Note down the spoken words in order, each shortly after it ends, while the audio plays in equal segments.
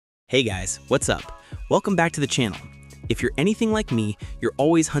Hey guys, what's up? Welcome back to the channel. If you're anything like me, you're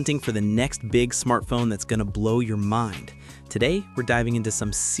always hunting for the next big smartphone that's gonna blow your mind. Today, we're diving into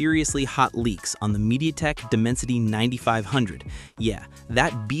some seriously hot leaks on the MediaTek Dimensity 9500. Yeah,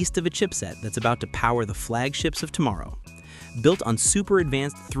 that beast of a chipset that's about to power the flagships of tomorrow. Built on super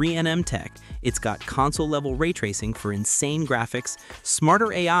advanced 3nm tech, it's got console-level ray tracing for insane graphics,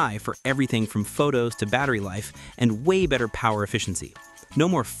 smarter AI for everything from photos to battery life, and way better power efficiency. No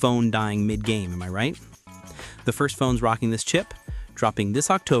more phone dying mid-game, am I right? The first phones rocking this chip, dropping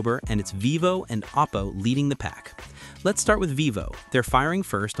this October, and it's Vivo and Oppo leading the pack. Let's start with Vivo. They're firing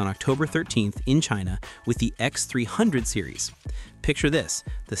first on October 13th in China with the X300 series. Picture this,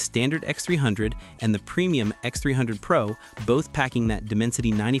 the standard X300 and the premium X300 Pro both packing that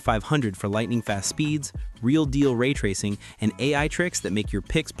Dimensity 9500 for lightning-fast speeds, real-deal ray tracing, and AI tricks that make your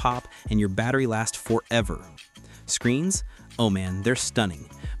pics pop and your battery last forever. Screens? Oh man, they're stunning.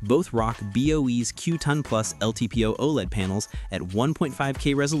 Both rock BOE's Qton Plus LTPO OLED panels at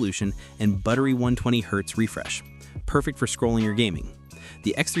 1.5K resolution and buttery 120Hz refresh. Perfect for scrolling or gaming.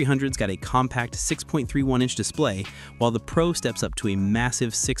 The X300's got a compact 6.31-inch display, while the Pro steps up to a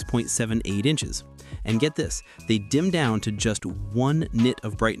massive 6.78 inches. And get this, they dim down to just 1 nit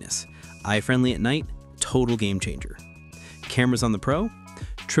of brightness. Eye-friendly at night, total game changer. Cameras on the Pro?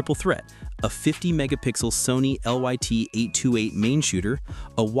 Triple threat. A 50-megapixel Sony LYT-828 main shooter,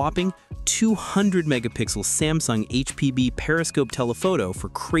 a whopping 200-megapixel Samsung HPB periscope telephoto for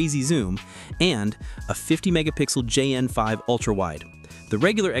crazy zoom, and a 50-megapixel JN5 ultra-wide. The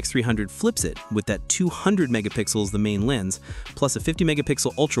regular X300 flips it with that 200 megapixels the main lens, plus a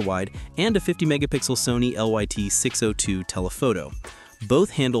 50-megapixel ultra-wide and a 50-megapixel Sony LYT-602 telephoto.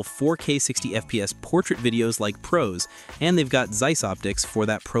 Both handle 4K 60 FPS portrait videos like pros, and they've got Zeiss optics for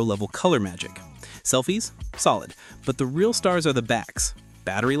that pro-level color magic. Selfies? Solid. But the real stars are the backs.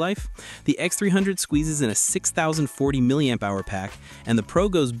 Battery life? The X300 squeezes in a 6,040 mAh pack, and the Pro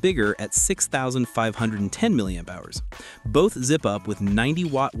goes bigger at 6,510 mAh. Both zip up with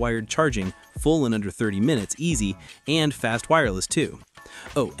 90-watt wired charging, full in under 30 minutes easy, and fast wireless too.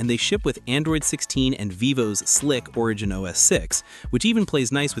 Oh, and they ship with Android 16 and Vivo's slick Origin OS 6, which even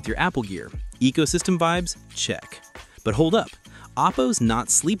plays nice with your Apple gear. Ecosystem vibes? Check. But hold up, Oppo's not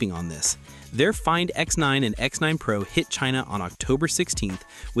sleeping on this. Their Find X9 and X9 Pro hit China on October 16th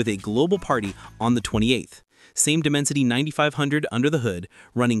with a global party on the 28th. Same Dimensity 9500 under the hood,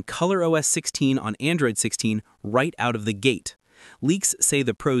 running ColorOS 16 on Android 16 right out of the gate. Leaks say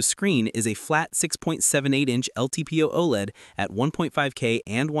the Pro's screen is a flat 6.78-inch LTPO OLED at 1.5K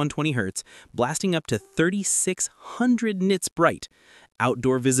and 120Hz, blasting up to 3,600 nits bright.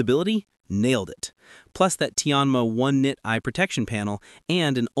 Outdoor visibility? Nailed it. Plus that Tianma 1-nit eye protection panel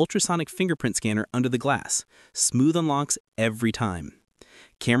and an ultrasonic fingerprint scanner under the glass. Smooth unlocks every time.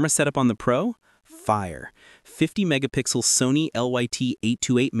 Camera setup on the Pro? Fire. 50-megapixel Sony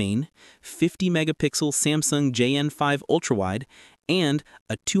LYT-828 main, 50-megapixel Samsung JN5 ultra-wide, and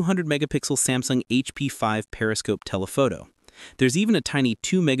a 200-megapixel Samsung HP5 periscope telephoto. There's even a tiny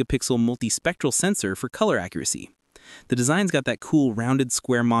 2-megapixel multispectral sensor for color accuracy. The design's got that cool rounded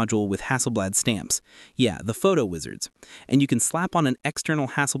square module with Hasselblad stamps. Yeah, the photo wizards. And you can slap on an external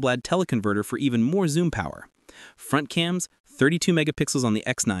Hasselblad teleconverter for even more zoom power. Front cams, 32 megapixels on the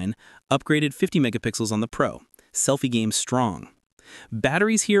X9, upgraded 50 megapixels on the Pro. Selfie game strong.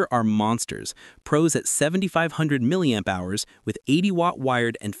 Batteries here are monsters. Pros at 7,500 mAh with 80-watt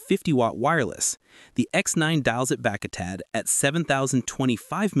wired and 50-watt wireless. The X9 dials it back a tad at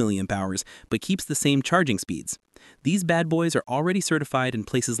 7,025 mAh but keeps the same charging speeds. These bad boys are already certified in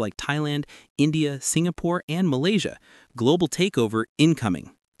places like Thailand, India, Singapore, and Malaysia. Global takeover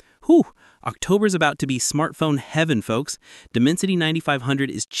incoming. Whew, October's about to be smartphone heaven, folks. Dimensity 9500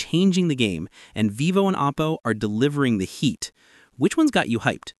 is changing the game, and Vivo and Oppo are delivering the heat. Which one's got you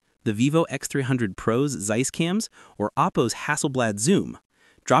hyped? The Vivo X300 Pro's Zeiss cams or Oppo's Hasselblad zoom?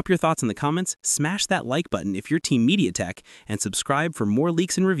 Drop your thoughts in the comments, smash that like button if you're Team MediaTek, and subscribe for more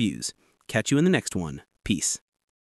leaks and reviews. Catch you in the next one. Peace.